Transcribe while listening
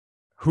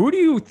Who do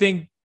you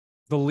think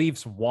the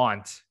Leafs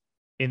want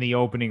in the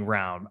opening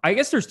round? I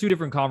guess there's two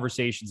different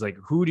conversations. Like,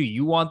 who do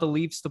you want the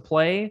Leafs to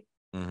play?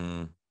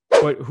 Mm-hmm.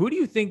 But who do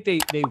you think they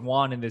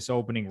want in this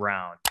opening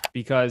round?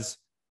 Because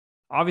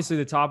obviously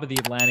the top of the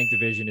Atlantic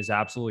Division is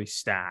absolutely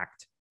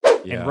stacked.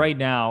 Yeah. And right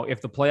now, if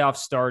the playoffs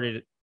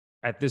started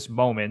at this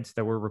moment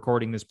that we're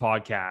recording this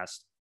podcast,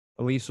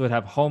 the Leafs would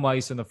have home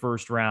ice in the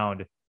first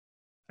round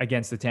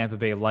against the Tampa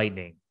Bay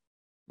Lightning.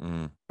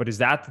 But is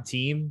that the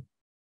team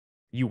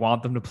you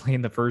want them to play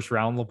in the first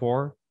round,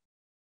 Lepore?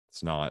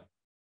 It's not.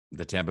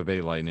 The Tampa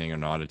Bay Lightning are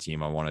not a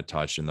team I want to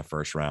touch in the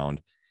first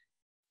round.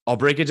 I'll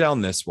break it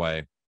down this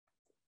way.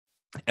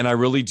 And I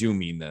really do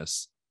mean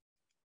this.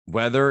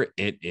 Whether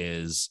it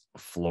is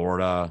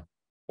Florida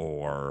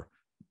or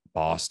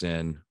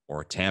Boston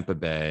or Tampa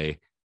Bay,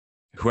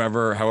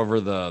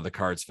 however the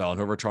cards fell, and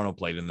whoever Toronto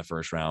played in the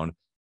first round,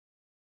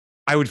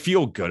 I would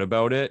feel good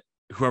about it.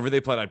 Whoever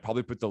they played, I'd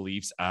probably put the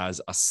Leafs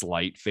as a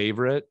slight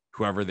favorite,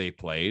 whoever they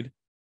played.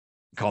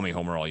 Call me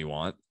Homer all you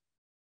want.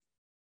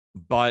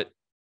 But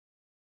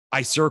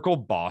I circle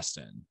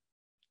Boston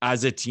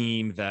as a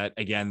team that,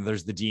 again,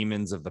 there's the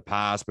demons of the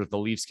past, but if the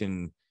Leafs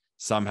can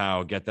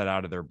somehow get that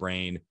out of their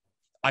brain,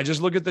 I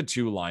just look at the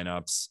two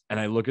lineups and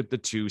I look at the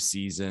two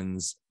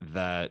seasons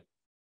that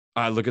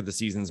I look at the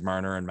seasons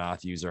Marner and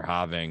Matthews are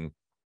having,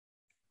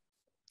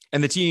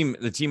 and the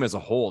team as a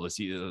whole,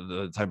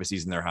 the type of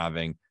season they're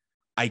having.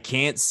 I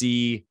can't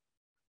see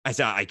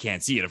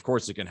it. Of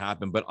course it can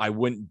happen, but I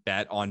wouldn't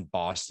bet on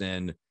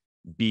Boston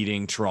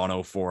beating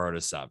Toronto 4 out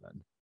of 7.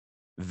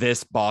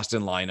 This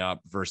Boston lineup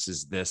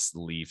versus this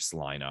Leafs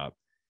lineup.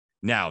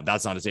 Now,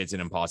 that's not to say it's an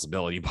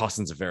impossibility.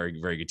 Boston's a very,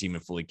 very good team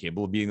and fully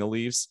capable of beating the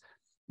Leafs.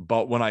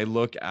 But when I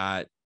look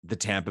at the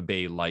Tampa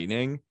Bay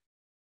Lightning,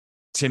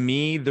 to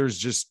me, there's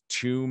just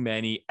too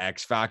many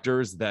X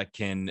factors that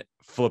can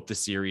flip the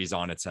series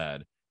on its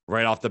head.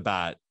 Right off the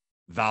bat,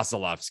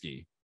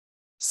 Vasilevsky.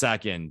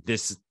 Second,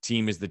 this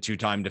team is the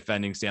 2-time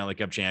defending Stanley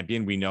Cup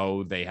champion. We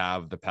know they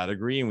have the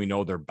pedigree and we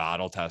know they're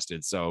battle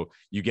tested. So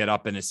you get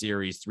up in a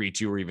series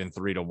 3-2 or even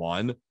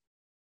 3-1.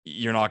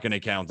 You're not going to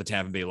count the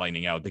Tampa Bay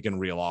Lightning out. They can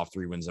reel off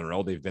 3 wins in a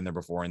row. They've been there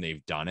before and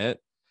they've done it.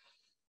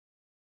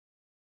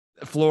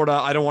 Florida,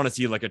 I don't want to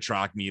see like a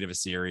track meet of a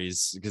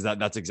series because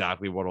that's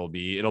exactly what it'll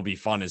be. It'll be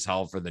fun as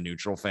hell for the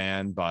neutral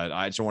fan, but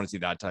I just don't want to see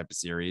that type of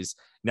series.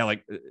 Now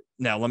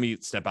let me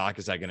step back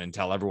a second and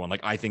tell everyone,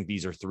 I think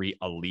these are 3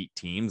 elite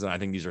teams, and I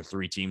think these are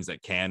 3 teams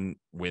that can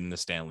win the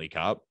Stanley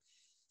Cup.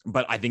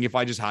 But I think if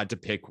I just had to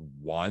pick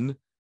one,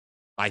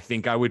 I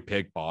think I would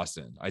pick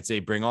Boston. I'd say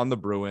bring on the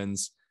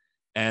Bruins.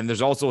 And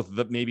there's also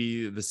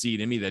maybe the seed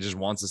in me that just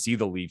wants to see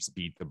the Leafs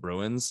beat the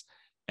Bruins.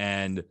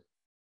 And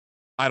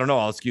I don't know.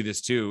 I'll ask you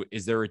this too.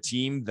 Is there a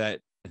team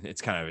that,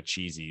 it's kind of a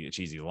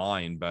cheesy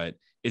line, but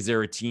is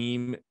there a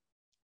team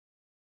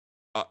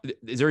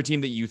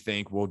that you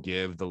think will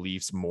give the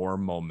Leafs more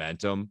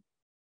momentum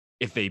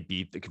if they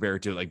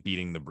compared to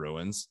beating the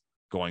Bruins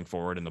going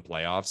forward in the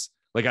playoffs?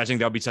 I think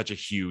that would be such a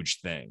huge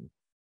thing.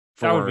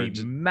 That would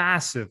be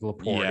massive,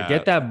 Lepore, to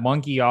get that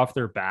monkey off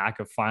their back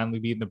of finally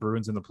beating the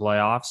Bruins in the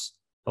playoffs.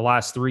 The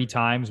last 3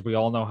 times, we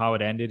all know how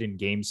it ended in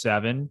Game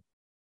 7.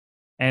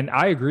 And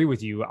I agree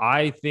with you.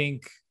 I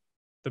think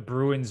the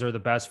Bruins are the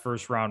best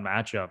first-round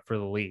matchup for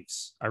the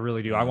Leafs. I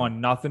really do. I want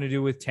nothing to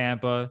do with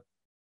Tampa.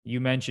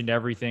 You mentioned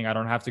everything. I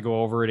don't have to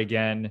go over it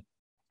again.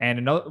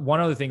 And one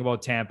other thing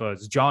about Tampa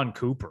is John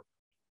Cooper.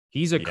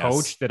 He's a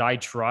coach that I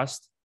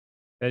trust,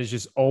 that is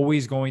just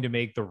always going to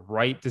make the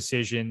right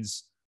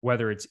decisions,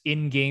 whether it's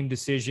in-game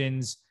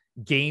decisions,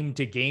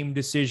 game-to-game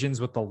decisions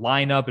with the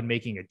lineup and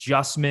making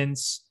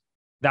adjustments.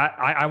 That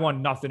I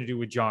want nothing to do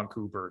with John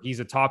Cooper.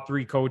 He's a top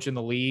 3 coach in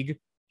the league.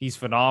 He's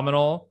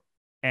phenomenal.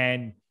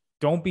 And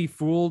don't be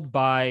fooled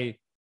by,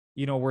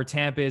 where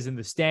Tampa is in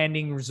the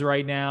standings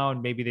right now.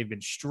 And maybe they've been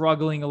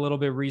struggling a little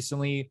bit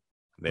recently.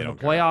 When the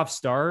playoffs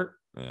start,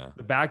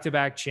 the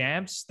back-to-back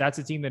champs, that's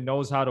a team that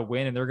knows how to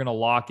win and they're going to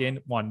lock in.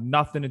 Want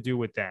nothing to do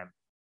with them.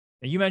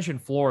 And you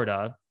mentioned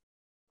Florida.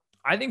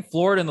 I think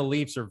Florida and the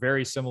Leafs are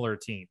very similar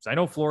teams. I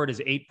know Florida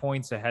is 8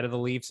 points ahead of the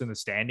Leafs in the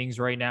standings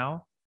right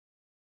now.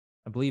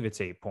 I believe it's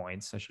 8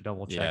 points. I should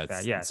double check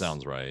that. Yes. That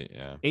sounds right.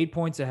 Yeah. 8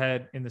 points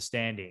ahead in the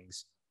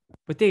standings,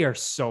 but they are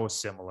so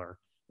similar.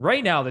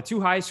 Right now, the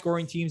 2 highest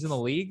scoring teams in the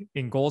league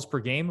in goals per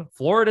game,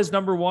 Florida's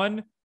number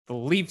 1. The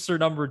Leafs are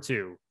number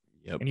 2.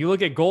 Yep. And you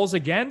look at goals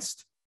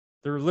against,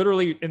 they're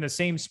literally in the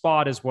same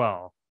spot as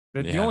well.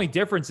 The only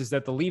difference is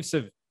that the Leafs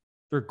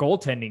their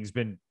goaltending's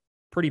been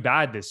pretty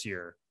bad this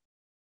year.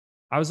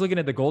 I was looking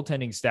at the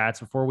goaltending stats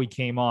before we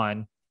came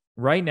on.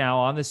 Right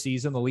now on the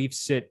season, the Leafs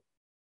sit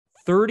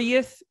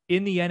 30th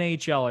in the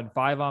NHL in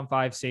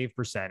 5-on-5 save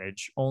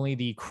percentage. Only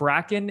the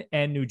Kraken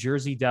and New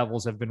Jersey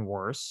Devils have been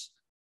worse.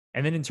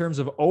 And then in terms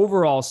of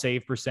overall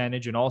save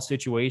percentage in all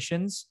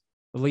situations,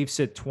 the Leafs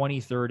sit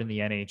 23rd in the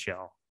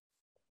NHL.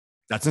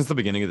 That's since the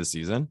beginning of the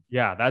season?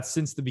 Yeah, that's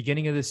since the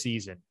beginning of the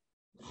season.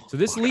 So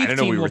this Leaf team, I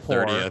didn't know we were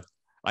 30th.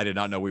 I did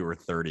not know we were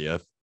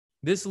 30th.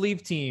 This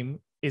Leaf team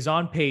is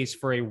on pace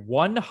for a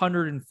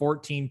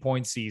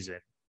 114-point season.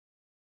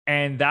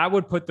 And that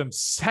would put them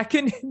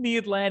second in the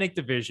Atlantic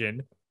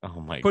Division,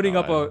 putting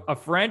up a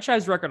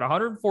franchise record,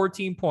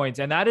 114 points.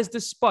 And that is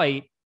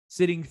despite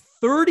sitting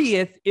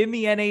 30th in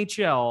the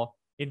NHL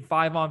in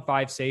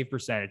 5-on-5 save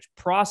percentage.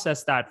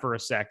 Process that for a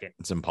second.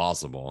 It's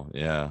impossible.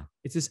 Yeah.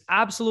 It's just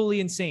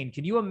absolutely insane.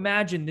 Can you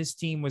imagine this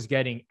team was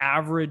getting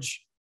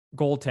average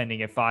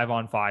goaltending at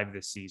 5-on-5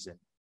 this season?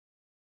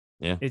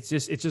 Yeah. It's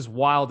just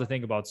wild to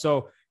think about.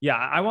 So yeah,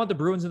 I want the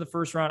Bruins in the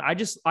first round. I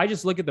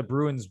just look at the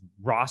Bruins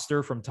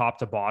roster from top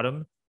to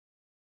bottom.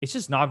 It's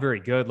just not very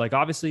good. Like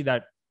obviously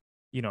that,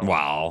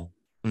 wow.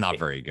 Not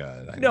very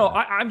good.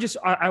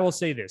 I will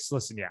say this.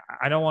 Listen, yeah,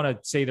 I don't want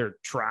to say they're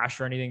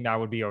trash or anything. That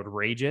would be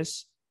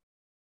outrageous.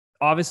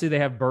 Obviously, they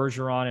have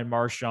Bergeron and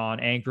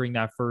Marchand anchoring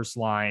that first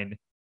line.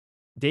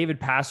 David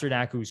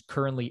Pastrnak, who's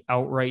currently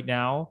out right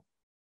now,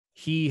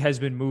 he has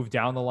been moved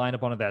down the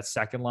lineup onto that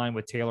second line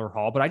with Taylor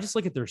Hall. But I just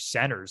look at their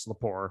centers,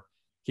 Lepore.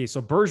 Okay,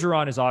 so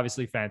Bergeron is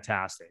obviously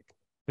fantastic.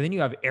 But then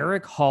you have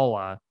Eric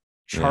Halla,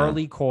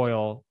 Charlie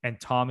Coyle, and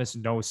Thomas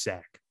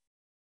Nosek.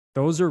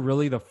 Those are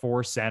really the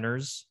four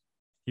centers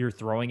you're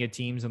throwing at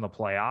teams in the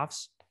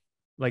playoffs.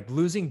 Like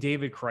losing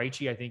David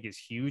Krejci, I think is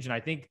huge. And I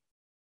think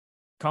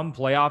come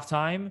playoff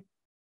time,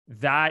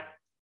 that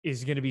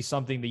is going to be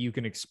something that you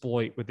can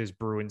exploit with this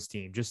Bruins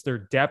team. Just their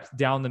depth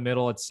down the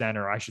middle at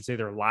center. I should say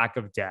their lack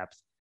of depth.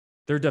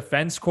 Their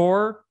defense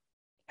core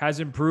has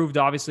improved,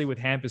 obviously, with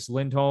Hampus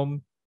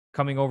Lindholm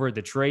coming over at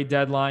the trade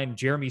deadline.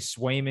 Jeremy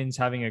Swayman's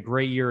having a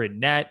great year in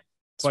net.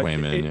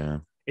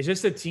 It's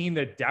just a team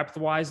that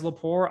depth-wise,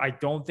 Lepore, I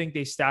don't think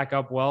they stack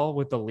up well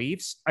with the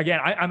Leafs. Again,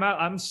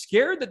 I'm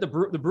scared that the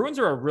Bruins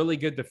are a really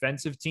good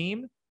defensive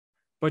team,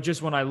 but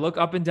just when I look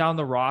up and down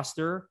the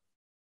roster,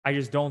 I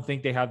just don't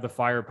think they have the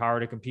firepower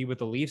to compete with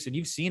the Leafs. And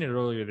you've seen it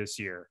earlier this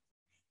year.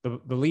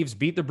 The Leafs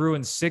beat the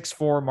Bruins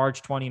 6-4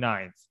 March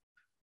 29th.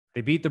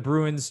 They beat the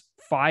Bruins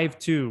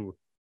 5-2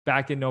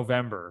 back in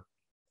November.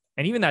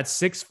 And even that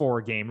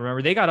 6-4 game,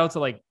 remember, they got out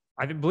to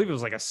I believe it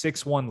was like a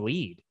 6-1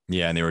 lead.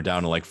 Yeah, and they were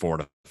down to like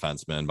 4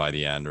 defensemen by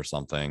the end or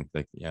something.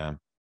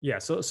 Yeah,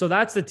 so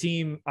that's the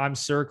team I'm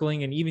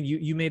circling. And even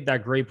you made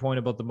that great point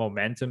about the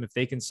momentum. If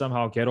they can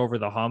somehow get over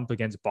the hump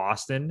against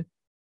Boston,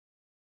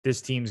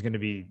 this team's going to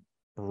be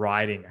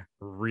riding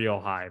real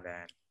high,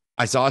 man.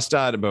 I saw a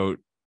stat about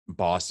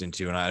Boston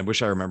too, and I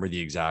wish I remember the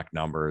exact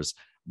numbers,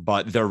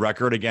 but their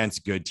record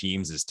against good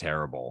teams is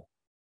terrible.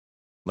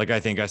 Like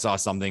I think I saw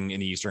something in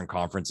the Eastern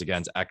Conference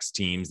against X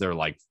teams. They're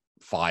like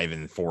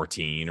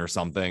 5-14 or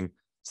something.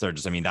 So they're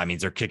just, that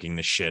means they're kicking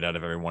the shit out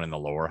of everyone in the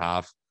lower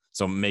half.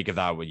 So make of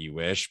that what you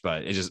wish,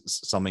 but it's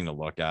just something to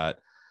look at.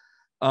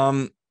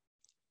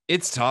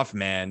 It's tough,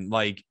 man.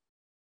 Like,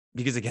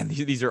 because again,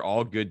 these are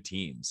all good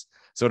teams.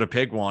 So to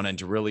pick one and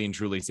to really and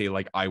truly say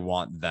like, I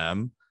want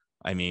them,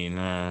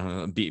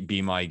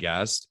 be my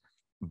guest.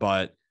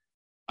 But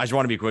I just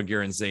want to be quick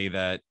here and say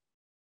that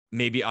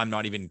maybe I'm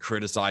not even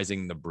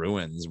criticizing the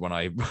Bruins when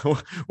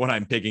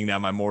I'm picking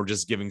them. I'm more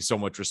just giving so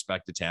much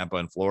respect to Tampa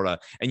and Florida.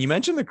 And you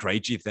mentioned the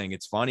Krejci thing.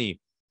 It's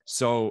funny.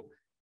 So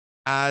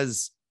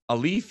as a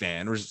Leaf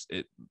fan, or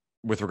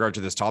with regard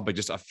to this topic,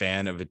 just a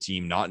fan of a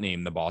team not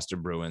named the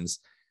Boston Bruins,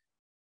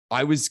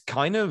 I was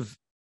kind of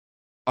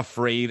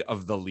afraid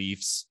of the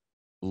Leafs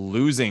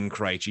losing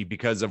Krejci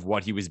because of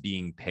what he was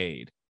being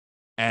paid.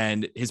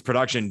 And his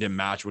production didn't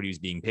match what he was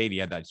being paid. He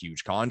had that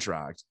huge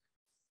contract.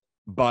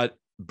 But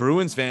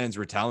Bruins fans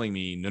were telling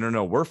me,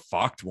 no, we're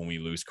fucked when we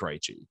lose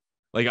Krejci.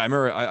 Like I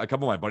remember a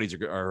couple of my buddies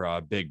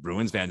are big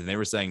Bruins fans, and they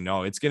were saying,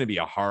 no, it's going to be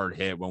a hard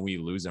hit when we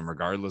lose him,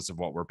 regardless of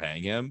what we're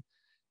paying him.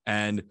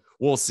 And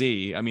we'll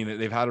see.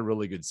 They've had a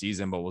really good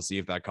season, but we'll see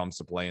if that comes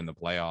to play in the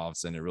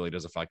playoffs, and it really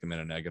does affect them in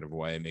a negative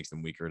way. It makes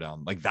them weaker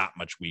that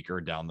much weaker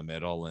down the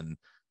middle, and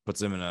puts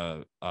them in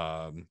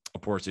a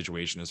poor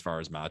situation as far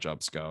as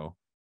matchups go.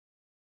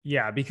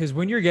 Yeah, because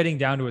when you're getting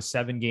down to a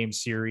 7-game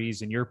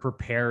series and you're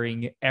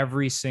preparing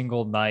every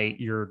single night,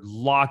 you're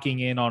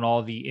locking in on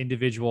all the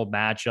individual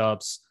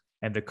matchups,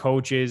 and the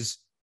coaches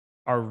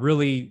are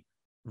really,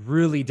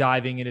 really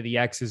diving into the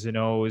X's and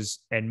O's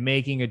and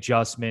making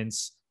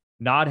adjustments.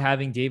 Not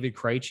having David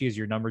Krejci as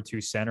your number 2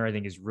 center, I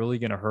think, is really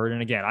going to hurt.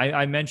 And again,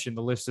 I mentioned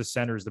the list of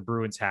centers the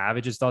Bruins have.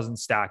 It just doesn't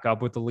stack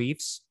up with the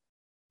Leafs.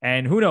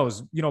 And who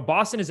knows?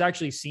 Boston has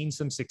actually seen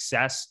some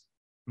success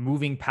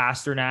moving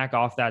Pastrnak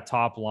off that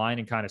top line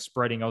and kind of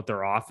spreading out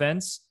their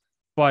offense.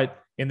 But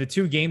in the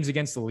 2 games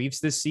against the Leafs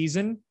this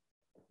season,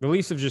 the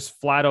Leafs have just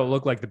flat out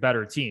looked like the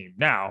better team.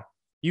 Now,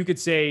 you could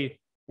say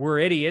we're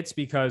idiots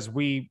because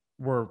we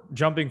were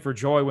jumping for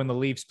joy when the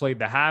Leafs played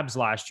the Habs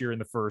last year in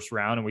the first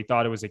round, and we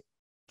thought it was a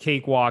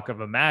cakewalk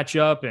of a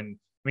matchup. And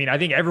I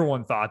think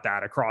everyone thought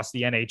that across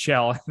the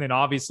NHL. And then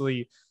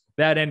obviously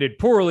that ended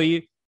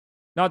poorly.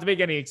 Not to make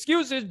any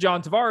excuses,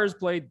 John Tavares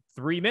played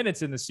 3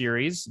 minutes in the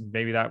series.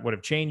 Maybe that would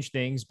have changed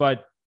things.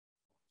 But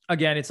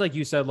again, it's like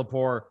you said,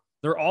 Lepore,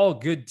 they're all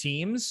good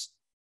teams.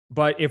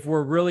 But if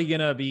we're really going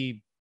to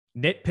be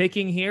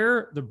nitpicking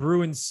here, the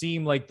Bruins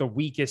seem like the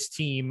weakest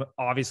team,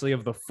 obviously,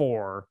 of the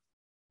 4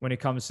 when it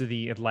comes to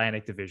the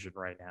Atlantic Division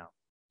right now.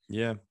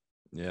 Yeah.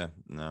 Yeah,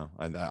 no,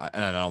 I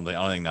don't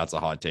think that's a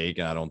hot take,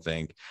 and I don't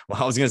think.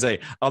 Well, I was gonna say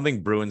I don't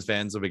think Bruins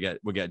fans would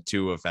get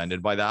too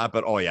offended by that,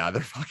 but oh yeah,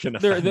 they're fucking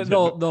offended.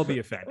 They'll be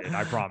offended.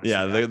 I promise.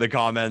 Yeah, the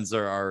comments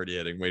are already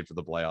hitting. Wait for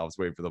the playoffs.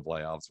 Wait for the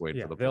playoffs. Wait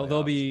for the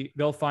playoffs.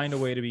 They'll find a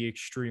way to be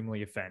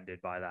extremely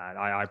offended by that.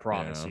 I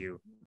promise you.